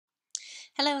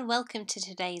Hello and welcome to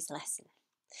today's lesson.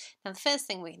 Now the first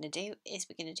thing we're going to do is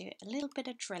we're going to do a little bit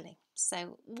of drilling.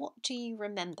 So what do you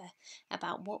remember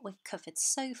about what we've covered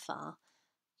so far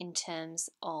in terms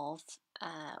of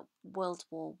World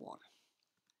War I?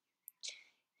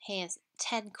 Here's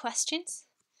 10 questions.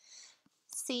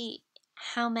 See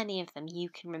how many of them you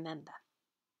can remember.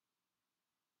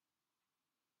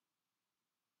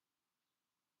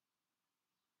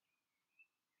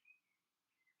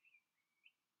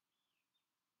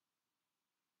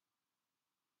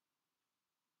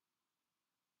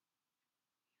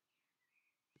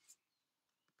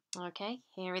 Okay,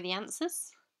 here are the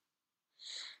answers.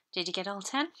 Did you get all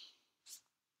 10?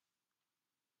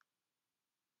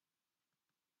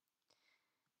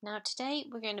 Now today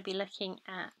we're going to be looking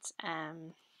at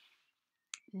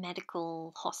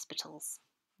medical hospitals.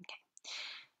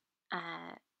 Okay.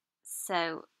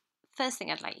 So first thing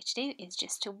I'd like you to do is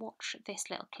just to watch this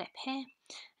little clip here,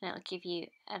 and it'll give you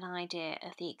an idea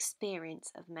of the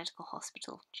experience of a medical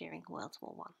hospital during World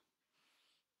War I.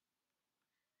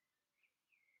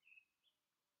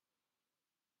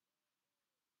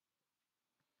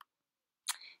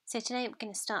 So today we're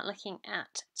going to start looking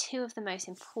at two of the most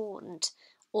important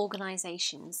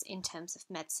organisations in terms of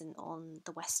medicine on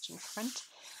the Western Front,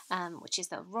 which is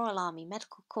the Royal Army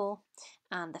Medical Corps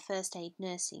and the First Aid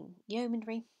Nursing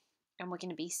Yeomanry, and we're going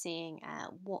to be seeing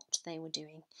what they were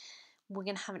doing. We're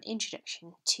going to have an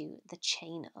introduction to the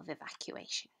Chain of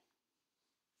Evacuation.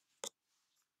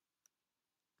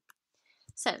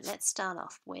 So let's start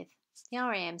off with the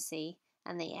RAMC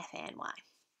and the FANY.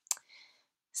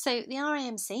 So the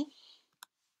RAMC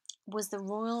was the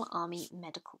Royal Army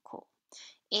Medical Corps.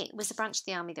 It was a branch of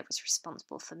the army that was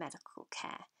responsible for medical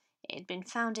care. It had been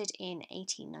founded in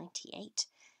 1898,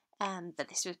 but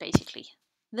this was basically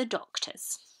the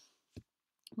doctors.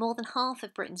 More than half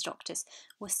of Britain's doctors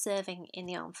were serving in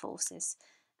the armed forces,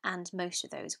 and most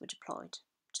of those were deployed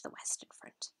to the Western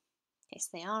Front. Okay, so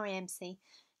the RAMC,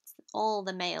 all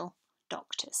the male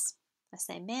doctors. I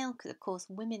say male because, of course,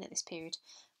 women at this period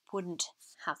wouldn't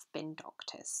have been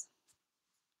doctors.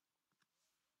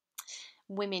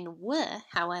 Women were,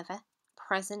 however,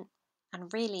 present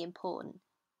and really important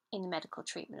in the medical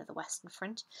treatment of the Western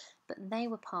Front, but they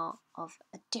were part of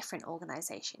a different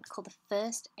organisation called the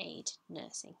First Aid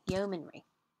Nursing Yeomanry.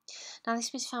 Now,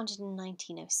 this was founded in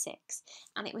 1906,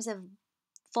 and it was a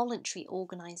voluntary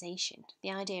organisation.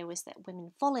 The idea was that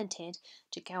women volunteered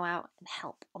to go out and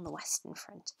help on the Western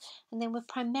Front, and they were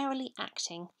primarily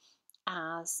acting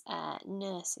as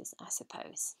nurses, I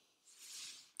suppose.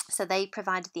 So they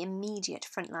provided the immediate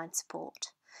frontline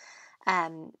support,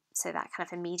 so that kind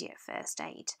of immediate first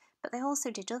aid. But they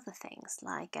also did other things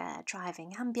like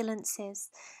driving ambulances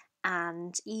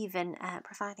and even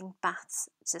providing baths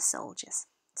to soldiers.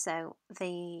 So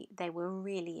they were a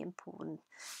really important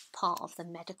part of the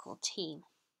medical team.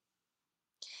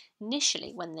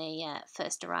 Initially, when they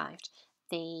first arrived,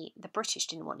 the British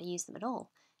didn't want to use them at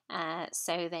all,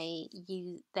 so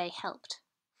they helped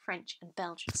French and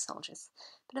Belgian soldiers.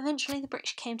 But eventually, the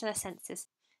British came to their senses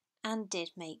and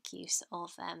did make use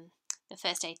of the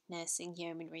First Aid Nursing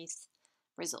Yeomanry's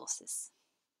resources.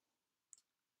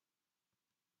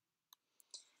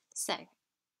 So,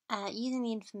 using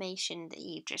the information that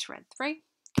you've just read through,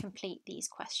 complete these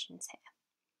questions here.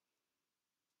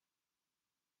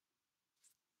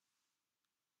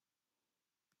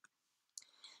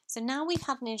 So now we've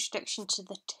had an introduction to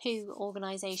the two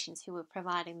organisations who were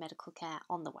providing medical care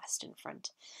on the Western Front.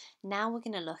 Now we're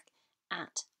going to look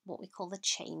at what we call the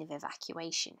Chain of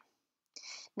Evacuation.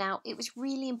 Now, it was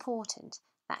really important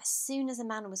that as soon as a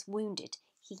man was wounded,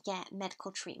 he get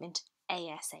medical treatment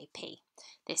ASAP.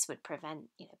 This would prevent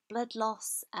blood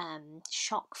loss,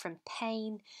 shock from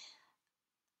pain,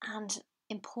 and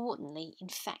importantly,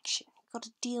 infection. You've got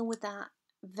to deal with that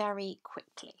very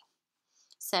quickly.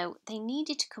 So they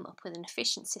needed to come up with an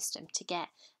efficient system to get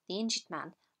the injured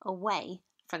man away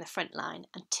from the front line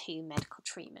and to medical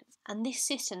treatment. And this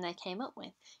system they came up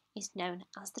with is known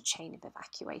as the Chain of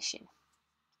Evacuation.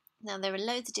 Now, there are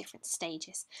loads of different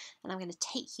stages, and I'm going to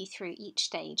take you through each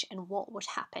stage and what would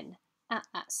happen at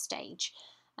that stage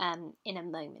in a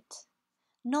moment.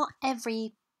 Not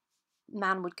every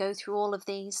man would go through all of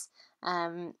these.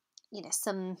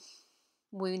 Some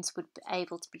wounds would be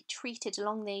able to be treated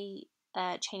along the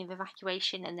chain of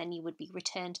evacuation, and then you would be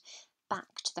returned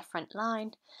back to the front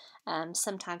line.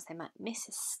 Sometimes they might miss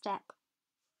a step.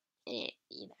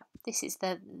 This is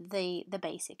the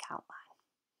basic outline.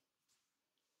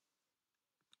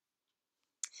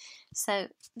 So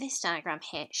this diagram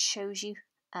here shows you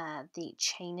the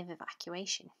chain of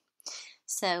evacuation.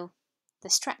 So the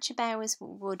stretcher bearers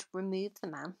would remove the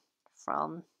man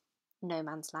from no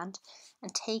man's land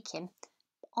and taken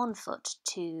on foot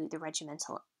to the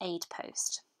regimental aid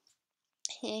post.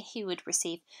 Here he would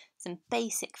receive some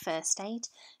basic first aid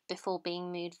before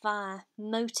being moved via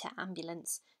motor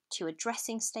ambulance to a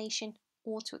dressing station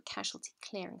or to a casualty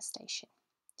clearing station.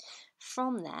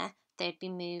 From there, they'd be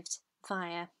moved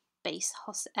via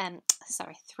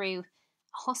through a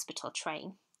hospital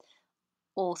train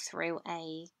or through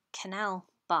a canal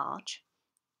barge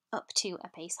up to a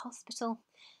base hospital,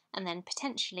 and then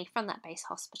potentially from that base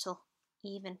hospital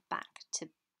even back to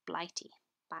Blighty,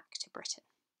 back to Britain.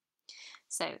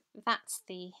 So that's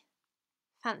the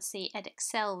fancy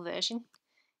Edexcel version.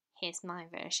 Here's my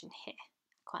version here.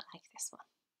 I quite like this one.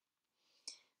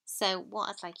 So what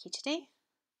I'd like you to do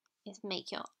is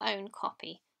make your own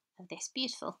copy of this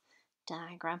beautiful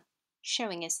diagram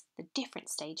showing us the different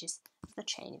stages of the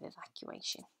chain of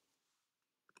evacuation.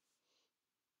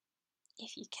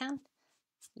 If you can,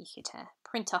 you could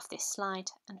print off this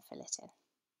slide and fill it in.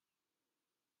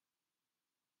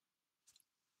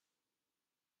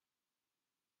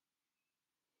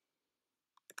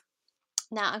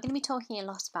 Now I'm going to be talking a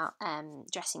lot about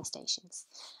dressing stations,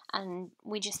 and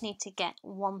we just need to get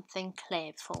one thing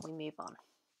clear before we move on.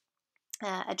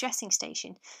 A dressing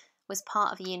station was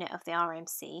part of a unit of the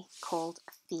RMC called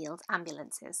field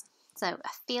ambulances. So a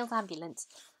field ambulance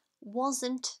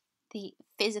wasn't the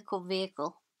physical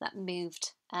vehicle that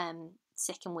moved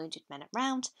sick and wounded men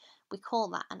around. We call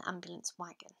that an ambulance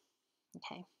wagon.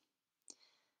 Okay.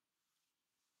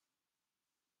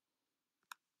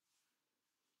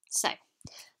 So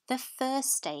the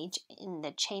first stage in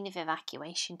the chain of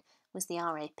evacuation was the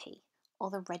RAP,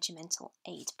 or the Regimental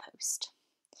Aid Post.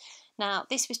 Now,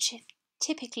 this was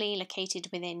typically located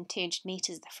within 200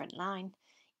 metres of the front line,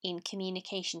 in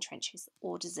communication trenches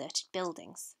or deserted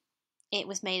buildings. It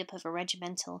was made up of a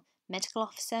regimental medical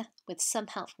officer with some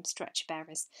help from stretcher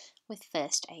bearers with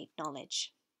first aid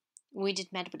knowledge. Wounded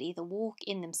men would either walk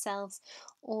in themselves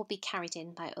or be carried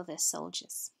in by other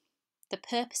soldiers. The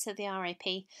purpose of the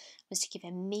RAP was to give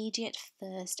immediate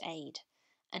first aid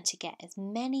and to get as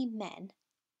many men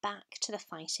back to the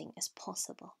fighting as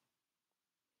possible.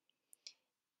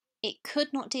 It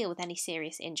could not deal with any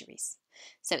serious injuries.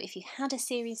 So if you had a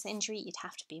serious injury, you'd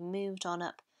have to be moved on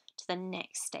up to the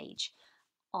next stage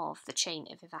of the chain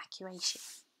of evacuation.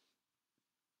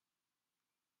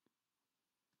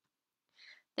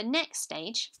 The next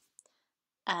stage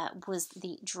was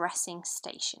the dressing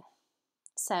station.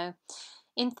 So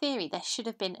in theory, there should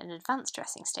have been an advanced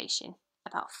dressing station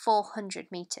about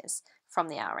 400 metres from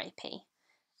the RAP,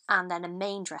 and then a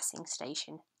main dressing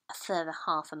station a further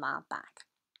half a mile back.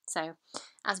 So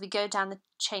as we go down the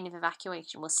chain of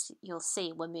evacuation, you'll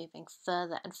see we're moving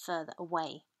further and further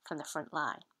away from the front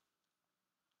line.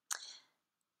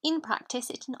 In practice,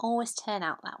 it didn't always turn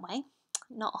out that way.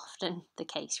 Not often the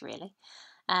case, really.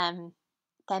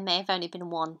 There may have only been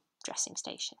one dressing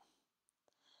station.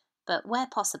 But where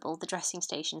possible, the dressing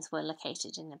stations were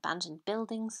located in abandoned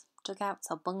buildings, dugouts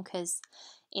or bunkers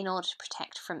in order to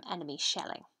protect from enemy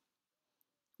shelling.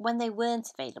 When they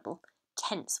weren't available,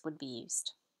 tents would be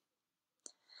used.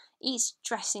 Each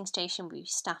dressing station would be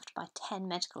staffed by 10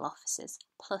 medical officers,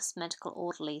 plus medical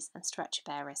orderlies and stretcher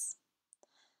bearers.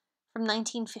 From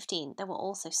 1915, there were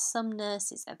also some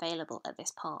nurses available at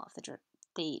this part of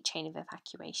the chain of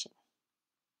evacuation.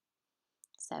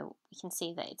 So we can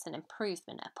see that it's an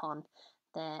improvement upon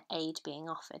the aid being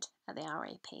offered at the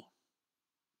RAP.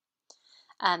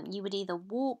 You would either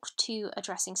walk to a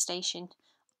dressing station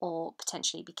or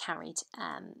potentially be carried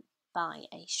by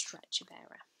a stretcher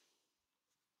bearer.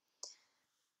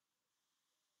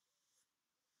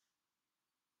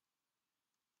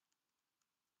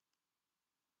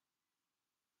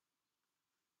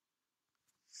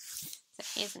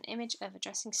 So here's an image of a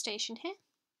dressing station here.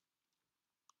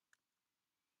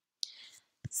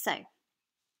 So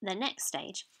the next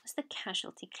stage was the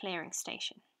casualty clearing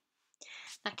station.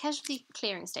 Now, casualty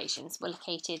clearing stations were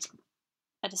located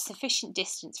at a sufficient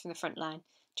distance from the front line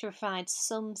to provide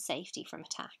some safety from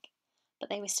attack, but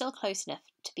they were still close enough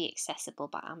to be accessible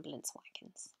by ambulance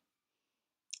wagons.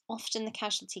 Often the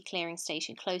casualty clearing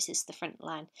station closest to the front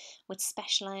line would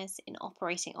specialise in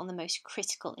operating on the most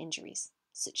critical injuries,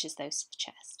 such as those to the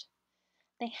chest.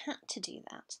 They had to do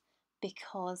that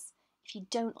because if you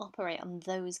don't operate on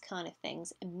those kind of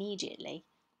things immediately,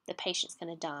 the patient's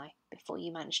going to die before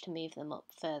you manage to move them up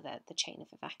further the chain of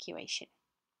evacuation.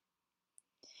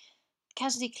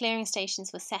 Casualty clearing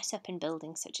stations were set up in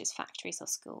buildings such as factories or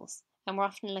schools, and were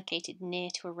often located near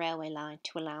to a railway line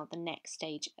to allow the next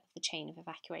stage of the chain of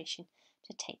evacuation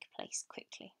to take place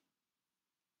quickly.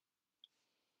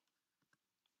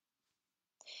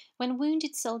 When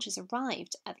wounded soldiers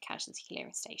arrived at the casualty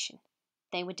clearing station,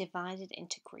 they were divided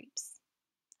into groups,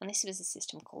 and this was a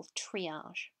system called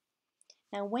triage.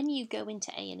 Now, when you go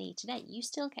into A&E today, you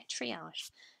still get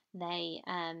triage. They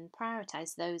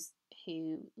prioritise those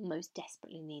who most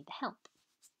desperately need the help,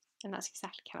 and that's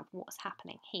exactly kind of what's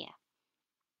happening here.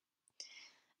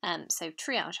 So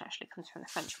triage actually comes from the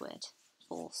French word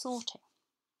for sorting.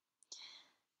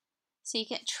 So you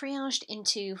get triaged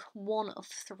into one of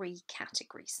three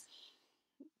categories.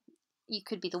 You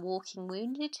could be the walking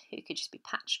wounded, who could just be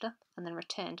patched up and then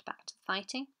returned back to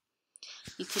fighting.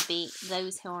 You could be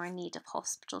those who are in need of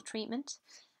hospital treatment,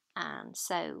 and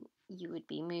so you would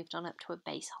be moved on up to a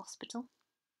base hospital.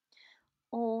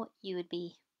 Or you would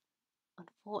be,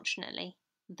 unfortunately,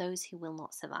 those who will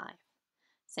not survive.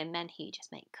 So men who you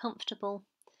just make comfortable,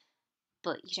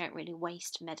 but you don't really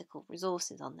waste medical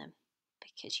resources on them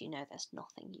because you know there's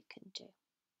nothing you can do.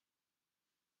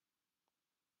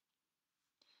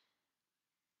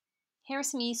 Here are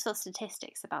some useful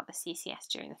statistics about the CCS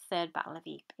during the Third Battle of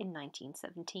Ypres in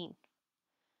 1917.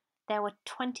 There were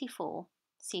 24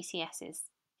 CCSs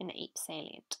in the Ypres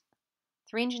salient.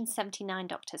 379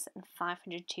 doctors and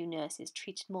 502 nurses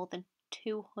treated more than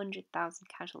 200,000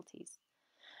 casualties,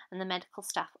 and the medical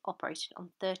staff operated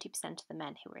on 30% of the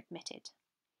men who were admitted.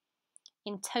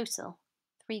 In total,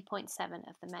 3.7%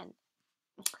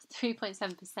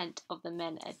 of the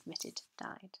men admitted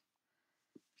died.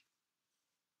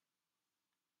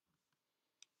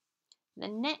 The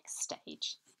next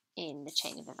stage in the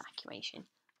chain of evacuation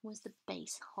was the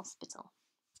base hospital.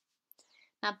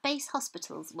 Now, base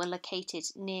hospitals were located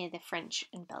near the French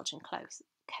and Belgian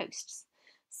coasts,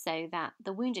 so that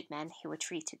the wounded men who were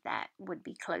treated there would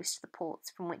be close to the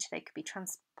ports from which they could be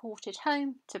transported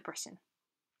home to Britain.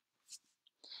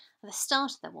 At the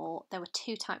start of the war, there were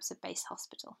two types of base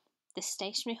hospital, the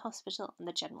stationary hospital and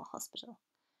the general hospital.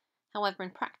 However, in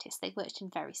practice, they worked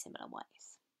in very similar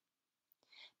ways.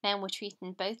 Men were treated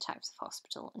in both types of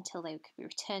hospital until they could be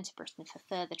returned to Britain for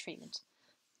further treatment,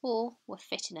 or were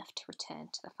fit enough to return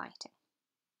to the fighting.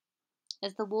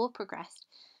 As the war progressed,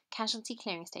 casualty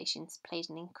clearing stations played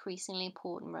an increasingly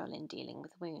important role in dealing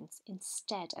with wounds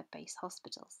instead of base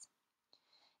hospitals.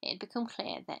 It had become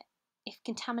clear that if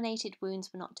contaminated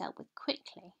wounds were not dealt with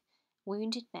quickly,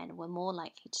 wounded men were more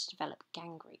likely to develop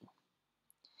gangrene.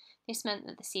 This meant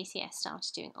that the CCS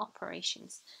started doing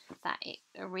operations that it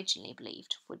originally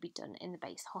believed would be done in the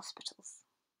base hospitals.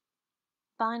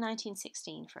 By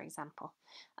 1916, for example,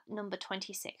 at number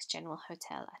 26 General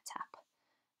Hotel at Tap,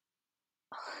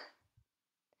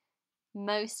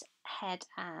 most head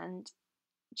and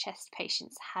chest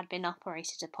patients had been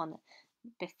operated upon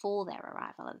before their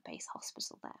arrival at the base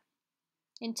hospital there.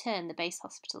 In turn, the base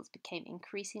hospitals became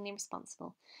increasingly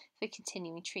responsible for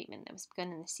continuing treatment that was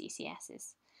begun in the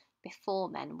CCSs before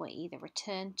men were either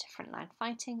returned to frontline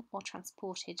fighting or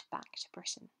transported back to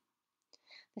Britain.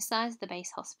 The size of the base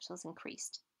hospitals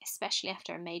increased, especially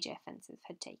after a major offensive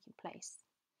had taken place.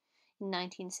 In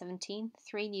 1917,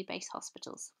 3 new base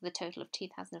hospitals with a total of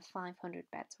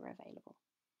 2,500 beds were available.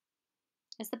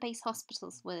 As the base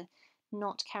hospitals were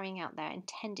not carrying out their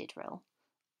intended role,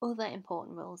 other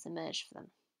important roles emerged for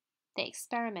them. They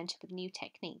experimented with new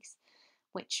techniques,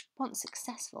 which, once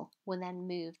successful, were then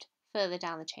moved further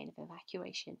down the chain of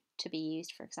evacuation to be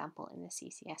used, for example, in the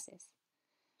CCSs.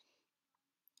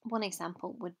 One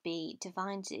example would be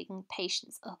dividing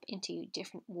patients up into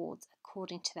different wards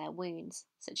according to their wounds,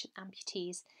 such as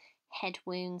amputees, head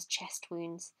wounds, chest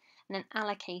wounds, and then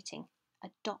allocating a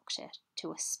doctor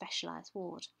to a specialised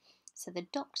ward. So the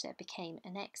doctor became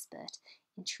an expert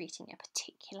in treating a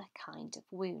particular kind of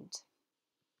wound.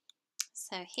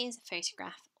 So here's a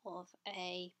photograph of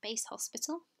a base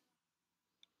hospital.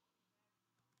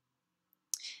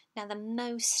 Now, the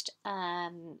most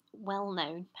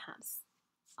well-known, perhaps,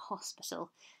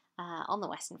 hospital on the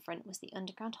Western Front was the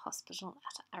Underground Hospital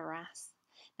at Arras.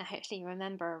 Now, hopefully you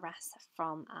remember Arras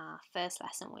from our first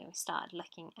lesson where we started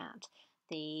looking at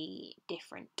the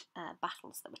different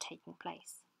battles that were taking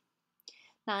place.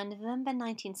 Now, in November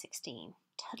 1916,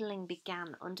 tunnelling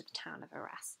began under the town of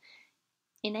Arras.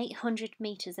 In 800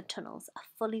 metres of tunnels, a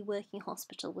fully working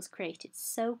hospital was created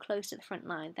so close to the front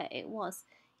line that it was,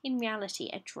 in reality,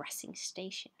 a dressing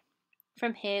station.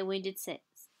 From here, wounded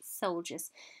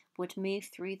soldiers would move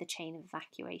through the chain of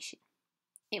evacuation.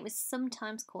 It was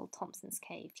sometimes called Thompson's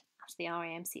Cave, after the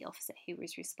RAMC officer who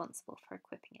was responsible for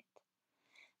equipping it.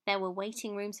 There were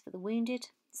waiting rooms for the wounded,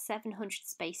 700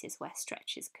 spaces where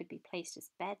stretchers could be placed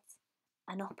as beds,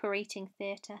 an operating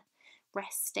theatre,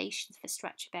 rest stations for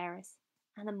stretcher bearers,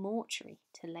 and a mortuary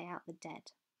to lay out the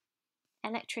dead.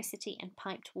 Electricity and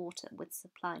piped water were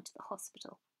supplied to the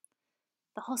hospital.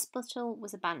 The hospital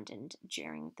was abandoned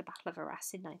during the Battle of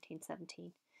Arras in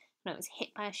 1917 when it was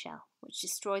hit by a shell which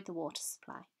destroyed the water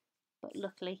supply, but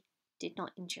luckily did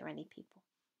not injure any people.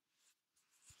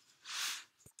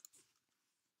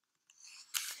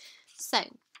 So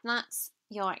that's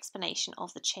your explanation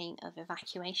of the chain of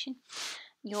evacuation.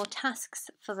 Your tasks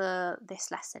for this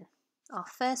lesson are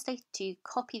firstly to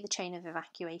copy the chain of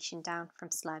evacuation down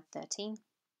from slide 13.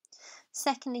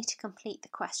 Secondly, to complete the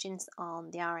questions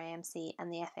on the RAMC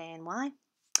and the FANY.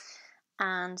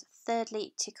 And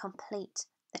thirdly, to complete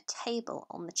the table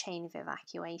on the chain of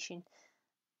evacuation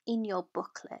in your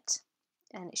booklet,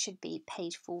 and it should be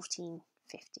page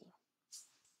 1450.